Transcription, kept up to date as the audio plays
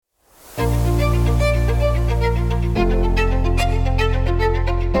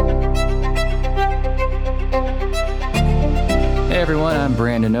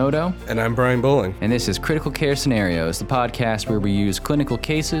Brandon Odo. And I'm Brian Bowling. And this is Critical Care Scenarios, the podcast where we use clinical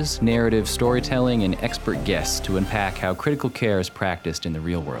cases, narrative storytelling, and expert guests to unpack how critical care is practiced in the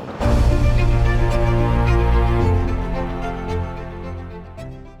real world.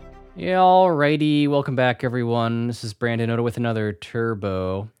 Yeah, alrighty. Welcome back, everyone. This is Brandon Odo with another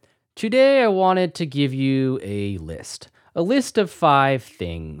TIRBO. Today, I wanted to give you a list of 5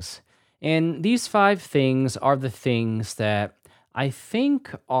 things. And these 5 things are the things that I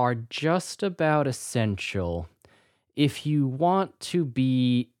think are just about essential if you want to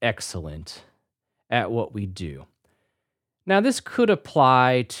be excellent at what we do. Now, this could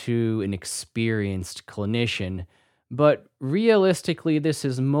apply to an experienced clinician, but realistically, this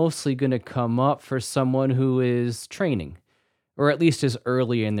is mostly going to come up for someone who is training, or at least is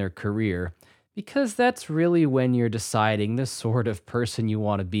early in their career, because that's really when you're deciding the sort of person you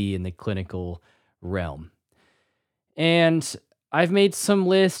want to be in the clinical realm. And I've made some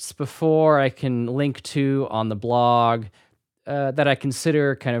lists before I can link to on the blog that I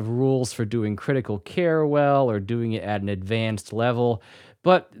consider kind of rules for doing critical care well or doing it at an advanced level,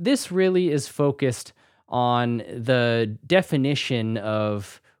 but this really is focused on the definition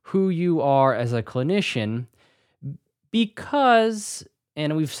of who you are as a clinician because,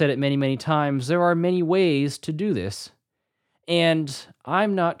 and we've said it many, many times, there are many ways to do this. And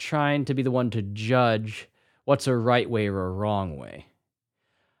I'm not trying to be the one to judge what's a right way or a wrong way.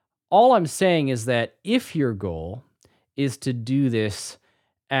 All I'm saying is that if your goal is to do this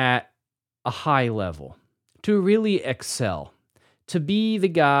at a high level, to really excel, to be the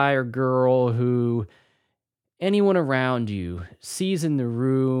guy or girl who anyone around you sees in the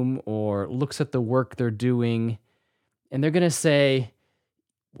room or looks at the work they're doing, and they're going to say,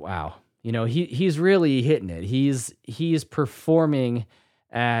 wow, he's really hitting it. He's performing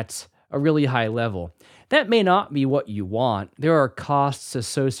at a really high level. That may not be what you want. There are costs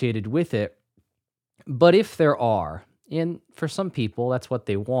associated with it. But if there are, and for some people that's what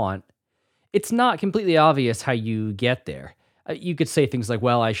they want, it's not completely obvious how you get there. You could say things like,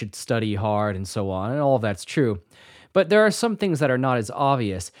 well, I should study hard and so on, and all of that's true. But there are some things that are not as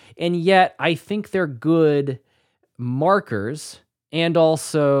obvious, and yet I think they're good markers and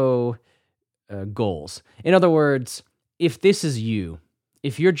also goals. In other words, if this is you,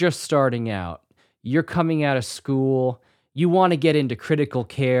 if you're just starting out, you're coming out of school, you want to get into critical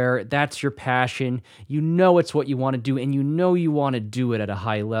care, that's your passion, you know it's what you want to do, and you know you want to do it at a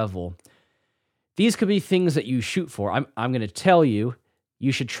high level. These could be things that you shoot for. I'm going to tell you,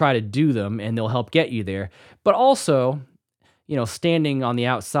 you should try to do them, and they'll help get you there. But also, standing on the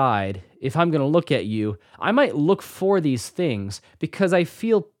outside, if I'm going to look at you, I might look for these things because I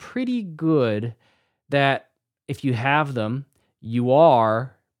feel pretty good that if you have them, you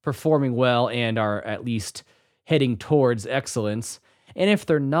are performing well and are at least heading towards excellence. And if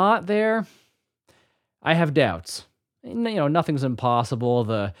they're not there, I have doubts. Nothing's impossible.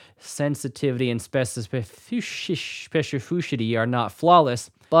 The sensitivity and specificity are not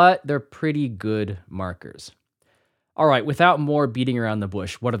flawless, but they're pretty good markers. All right, without more beating around the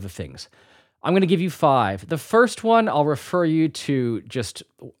bush, what are the things? I'm going to give you 5. The first one, I'll refer you to just,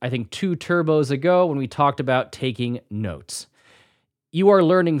 I think, 2 turbos ago when we talked about taking notes. You are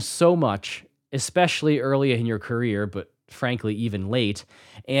learning so much, especially early in your career, but frankly, even late.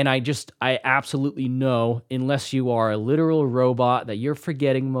 And I absolutely know, unless you are a literal robot, that you're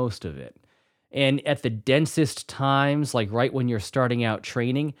forgetting most of it. And at the densest times, like right when you're starting out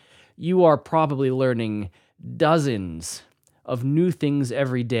training, you are probably learning dozens of new things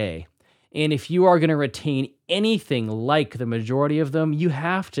every day. And if you are going to retain anything like the majority of them, you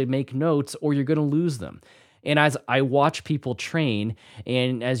have to make notes or you're going to lose them. And as I watch people train,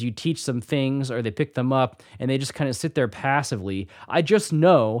 and as you teach them things or they pick them up and they just kind of sit there passively, I just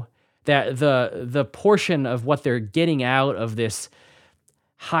know that the portion of what they're getting out of this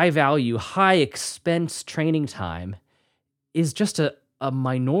high value, high expense training time is just a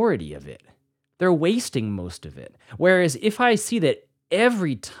minority of it. They're wasting most of it. Whereas if I see that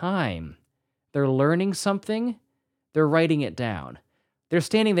every time they're learning something, they're writing it down. They're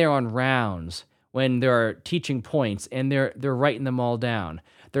standing there on rounds when there are teaching points, and they're writing them all down.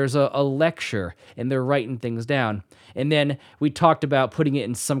 There's a lecture, and they're writing things down. And then we talked about putting it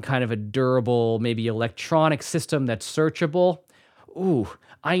in some kind of a durable, maybe electronic system that's searchable. Ooh,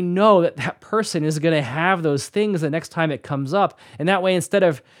 I know that person is going to have those things the next time it comes up. And that way, instead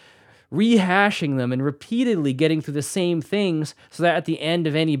of rehashing them and repeatedly getting through the same things so that at the end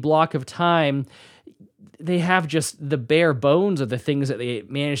of any block of time, they have just the bare bones of the things that they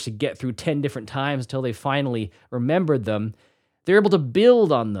managed to get through 10 different times until they finally remembered them. They're able to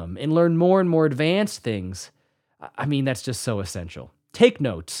build on them and learn more and more advanced things. I mean, that's just so essential. Take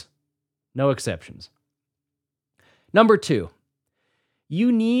notes, no exceptions. Number 2,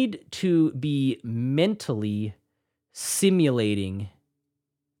 you need to be mentally simulating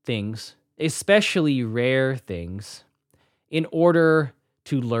things, especially rare things, in order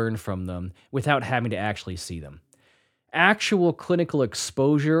to learn from them without having to actually see them. Actual clinical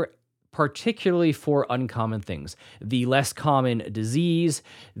exposure, particularly for uncommon things, the less common disease,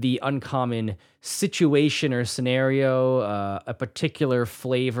 the uncommon situation or scenario, a particular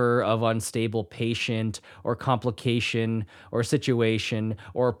flavor of unstable patient or complication or situation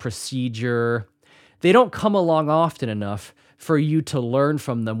or procedure. They don't come along often enough for you to learn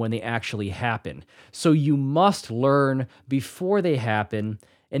from them when they actually happen. So you must learn before they happen,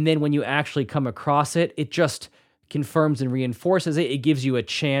 and then when you actually come across it, it just confirms and reinforces it. It gives you a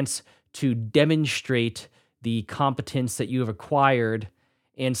chance to demonstrate the competence that you have acquired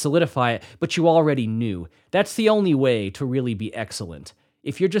and solidify it, but you already knew. That's the only way to really be excellent.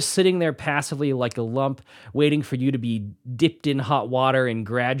 If you're just sitting there passively like a lump, waiting for you to be dipped in hot water and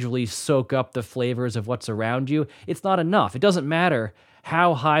gradually soak up the flavors of what's around you, it's not enough. It doesn't matter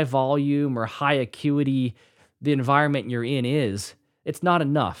how high volume or high acuity the environment you're in is. It's not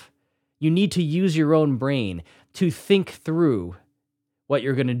enough. You need to use your own brain to think through what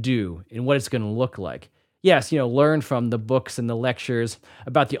you're going to do and what it's going to look like. Yes, learn from the books and the lectures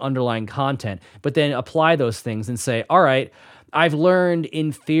about the underlying content, but then apply those things and say, all right, I've learned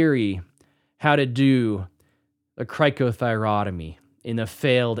in theory how to do a cricothyrotomy in a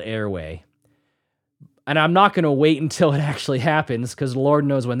failed airway. And I'm not going to wait until it actually happens, because Lord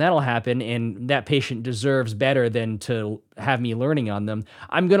knows when that'll happen, and that patient deserves better than to have me learning on them.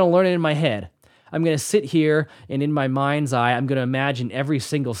 I'm going to learn it in my head. I'm going to sit here, and in my mind's eye, I'm going to imagine every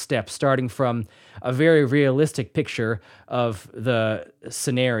single step, starting from a very realistic picture of the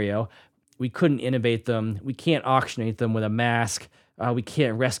scenario. We couldn't intubate them. We can't oxygenate them with a mask. We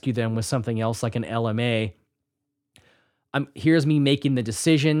can't rescue them with something else like an LMA. Here's me making the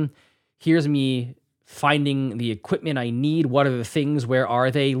decision. Here's me finding the equipment I need. What are the things? Where are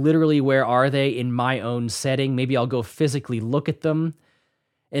they? Literally, where are they in my own setting? Maybe I'll go physically look at them.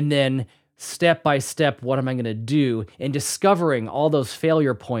 And then step by step, what am I going to do? And discovering all those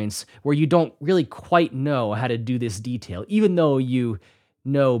failure points where you don't really quite know how to do this detail, even though you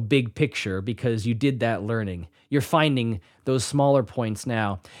know big picture because you did that learning. You're finding those smaller points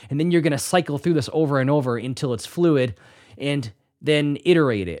now. And then you're going to cycle through this over and over until it's fluid, and then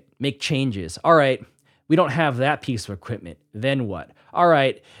iterate it, make changes. All right, we don't have that piece of equipment. Then what? All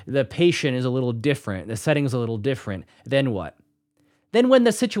right, the patient is a little different. The setting is a little different. Then what? Then when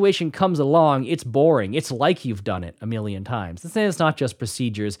the situation comes along, it's boring. It's like you've done it a million times. It's not just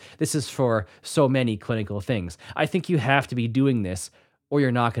procedures. This is for so many clinical things. I think you have to be doing this, or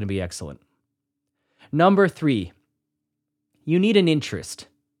you're not going to be excellent. Number 3, you need an interest,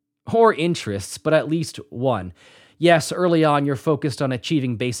 or interests, but at least one. Yes, early on, you're focused on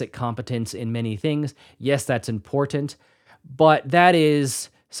achieving basic competence in many things. Yes, that's important, but that is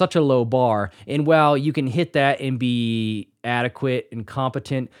such a low bar. And while you can hit that and be adequate and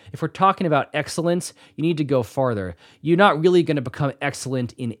competent, if we're talking about excellence, you need to go farther. You're not really going to become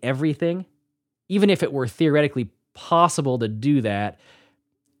excellent in everything. Even if it were theoretically possible to do that,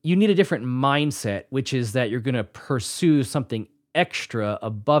 you need a different mindset, which is that you're going to pursue something extra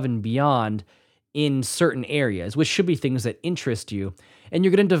above and beyond in certain areas, which should be things that interest you. And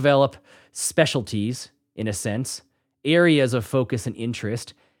you're going to develop specialties, in a sense, areas of focus and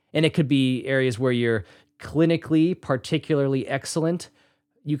interest. And it could be areas where you're clinically particularly excellent.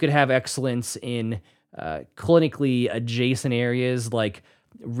 You could have excellence in clinically adjacent areas like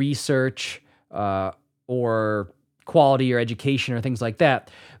research or quality or education or things like that.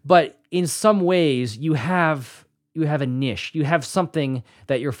 But in some ways, you have a niche. You have something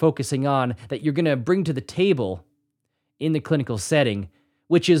that you're focusing on that you're going to bring to the table in the clinical setting,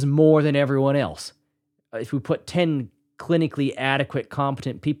 which is more than everyone else. If we put 10 clinically adequate,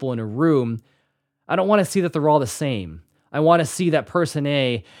 competent people in a room, I don't want to see that they're all the same. I want to see that person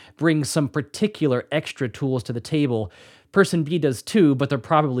A brings some particular extra tools to the table. Person B does too, but they're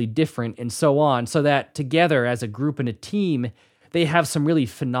probably different, and so on, so that together as a group and a team, they have some really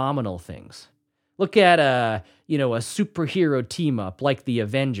phenomenal things. Look at a superhero team up like the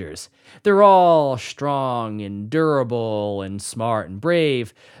Avengers. They're all strong and durable and smart and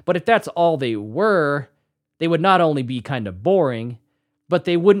brave, but if that's all they were, they would not only be kind of boring, but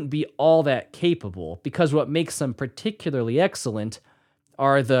they wouldn't be all that capable, because what makes them particularly excellent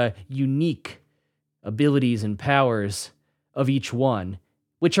are the unique abilities and powers of each one,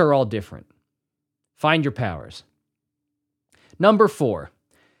 which are all different. Find your powers. Number 4,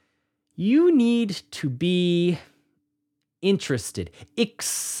 you need to be interested,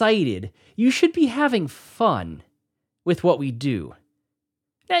 excited. You should be having fun with what we do.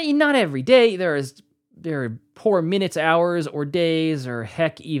 Now, not every day. There are poor minutes, hours, or days, or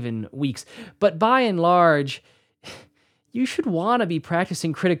heck, even weeks. But by and large, you should want to be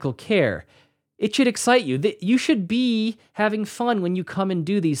practicing critical care. It should excite you. You should be having fun when you come and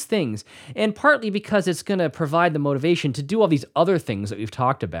do these things. And partly because it's going to provide the motivation to do all these other things that we've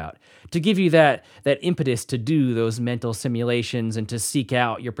talked about, to give you that impetus to do those mental simulations and to seek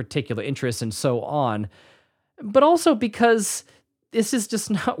out your particular interests and so on. But also because this is just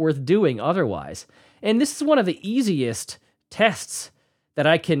not worth doing otherwise. And this is one of the easiest tests that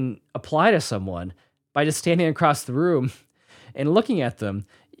I can apply to someone by just standing across the room and looking at them.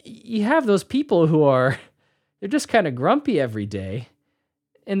 You have those people who they're just kind of grumpy every day,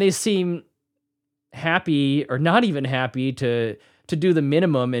 and they seem happy or not even happy to do the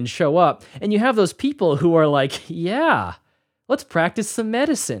minimum and show up. And you have those people who are like, yeah, let's practice some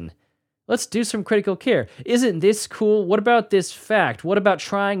medicine. Let's do some critical care. Isn't this cool? What about this fact? What about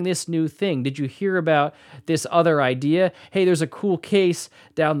trying this new thing? Did you hear about this other idea? Hey, there's a cool case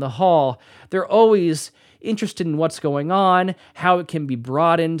down the hall. They're always interested in what's going on, how it can be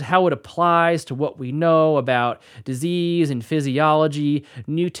broadened, how it applies to what we know about disease and physiology,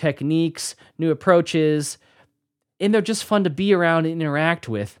 new techniques, new approaches, and they're just fun to be around and interact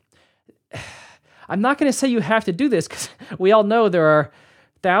with. I'm not going to say you have to do this because we all know there are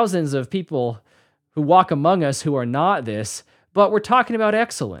thousands of people who walk among us who are not this, but we're talking about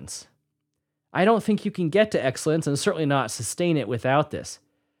excellence. I don't think you can get to excellence and certainly not sustain it without this.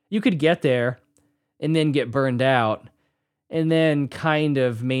 You could get there and then get burned out and then kind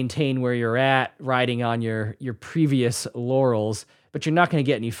of maintain where you're at, riding on your previous laurels, but you're not going to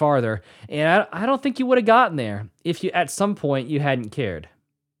get any farther. And I don't think you would have gotten there if you at some point you hadn't cared.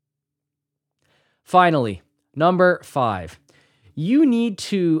 Finally, number 5. You need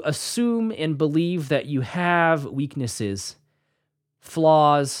to assume and believe that you have weaknesses,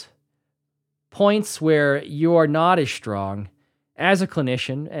 flaws, points where you're not as strong as a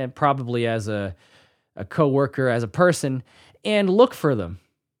clinician and probably as a coworker, as a person, and look for them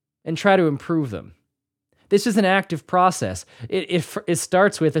and try to improve them. This is an active process. It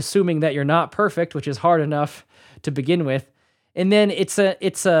starts with assuming that you're not perfect, which is hard enough to begin with, and then it's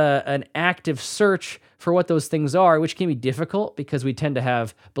an active search for what those things are, which can be difficult because we tend to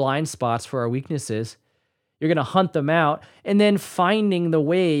have blind spots for our weaknesses. You're going to hunt them out and then finding the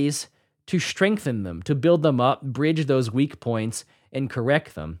ways to strengthen them, to build them up, bridge those weak points, and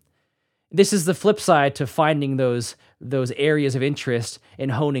correct them. This is the flip side to finding those areas of interest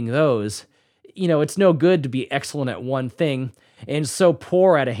and honing those. You know, it's no good to be excellent at one thing and so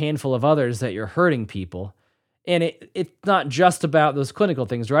poor at a handful of others that you're hurting people. And it's not just about those clinical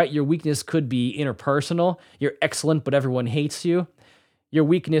things, right? Your weakness could be interpersonal. You're excellent, but everyone hates you. Your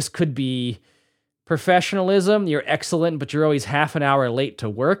weakness could be professionalism. You're excellent, but you're always half an hour late to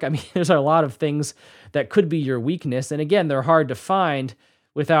work. I mean, there's a lot of things that could be your weakness. And again, they're hard to find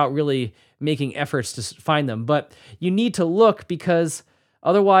without really making efforts to find them. But you need to look because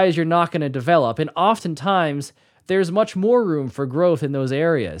otherwise you're not going to develop. And oftentimes, there's much more room for growth in those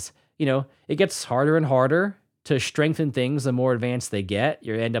areas. You know, it gets harder and harder to strengthen things the more advanced they get.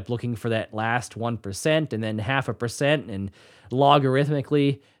 You end up looking for that last 1% and then 0.5% and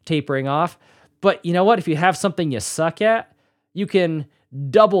logarithmically tapering off. But you know what? If you have something you suck at, you can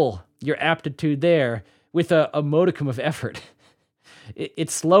double your aptitude there with a modicum of effort.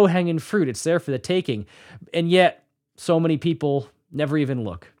 It's low-hanging fruit. It's there for the taking. And yet, so many people never even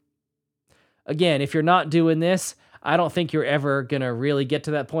look. Again, if you're not doing this, I don't think you're ever going to really get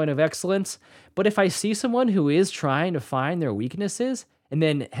to that point of excellence. But if I see someone who is trying to find their weaknesses and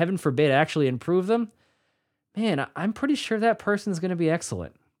then, heaven forbid, actually improve them, man, I'm pretty sure that person's going to be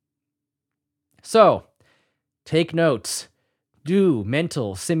excellent. So, take notes. Do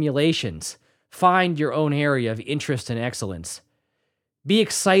mental simulations. Find your own area of interest and excellence. Be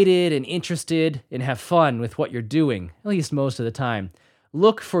excited and interested and have fun with what you're doing, at least most of the time.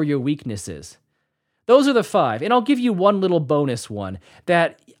 Look for your weaknesses. Those are the 5, and I'll give you one little bonus one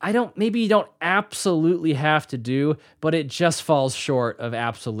that maybe you don't absolutely have to do, but it just falls short of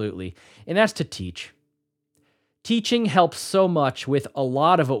absolutely, and that's to teach. Teaching helps so much with a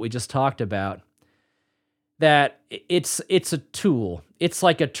lot of what we just talked about that it's a tool. It's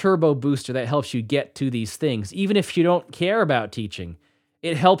like a turbo booster that helps you get to these things, even if you don't care about teaching.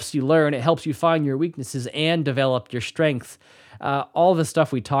 It helps you learn, it helps you find your weaknesses and develop your strengths, all the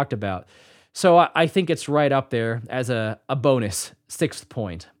stuff we talked about. So I think it's right up there as a bonus, 6th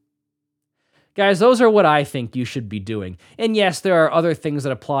point. Guys, those are what I think you should be doing. And yes, there are other things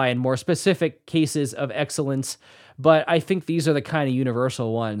that apply in more specific cases of excellence, but I think these are the kind of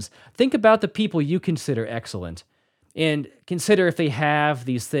universal ones. Think about the people you consider excellent and consider if they have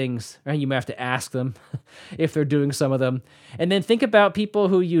these things, right? You might have to ask them if they're doing some of them. And then think about people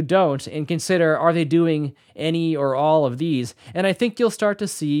who you don't and consider, are they doing any or all of these? And I think you'll start to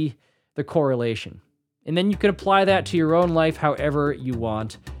see the correlation. And then you can apply that to your own life however you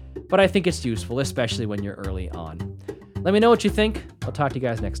want. But I think it's useful, especially when you're early on. Let me know what you think. I'll talk to you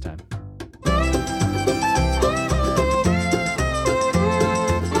guys next time.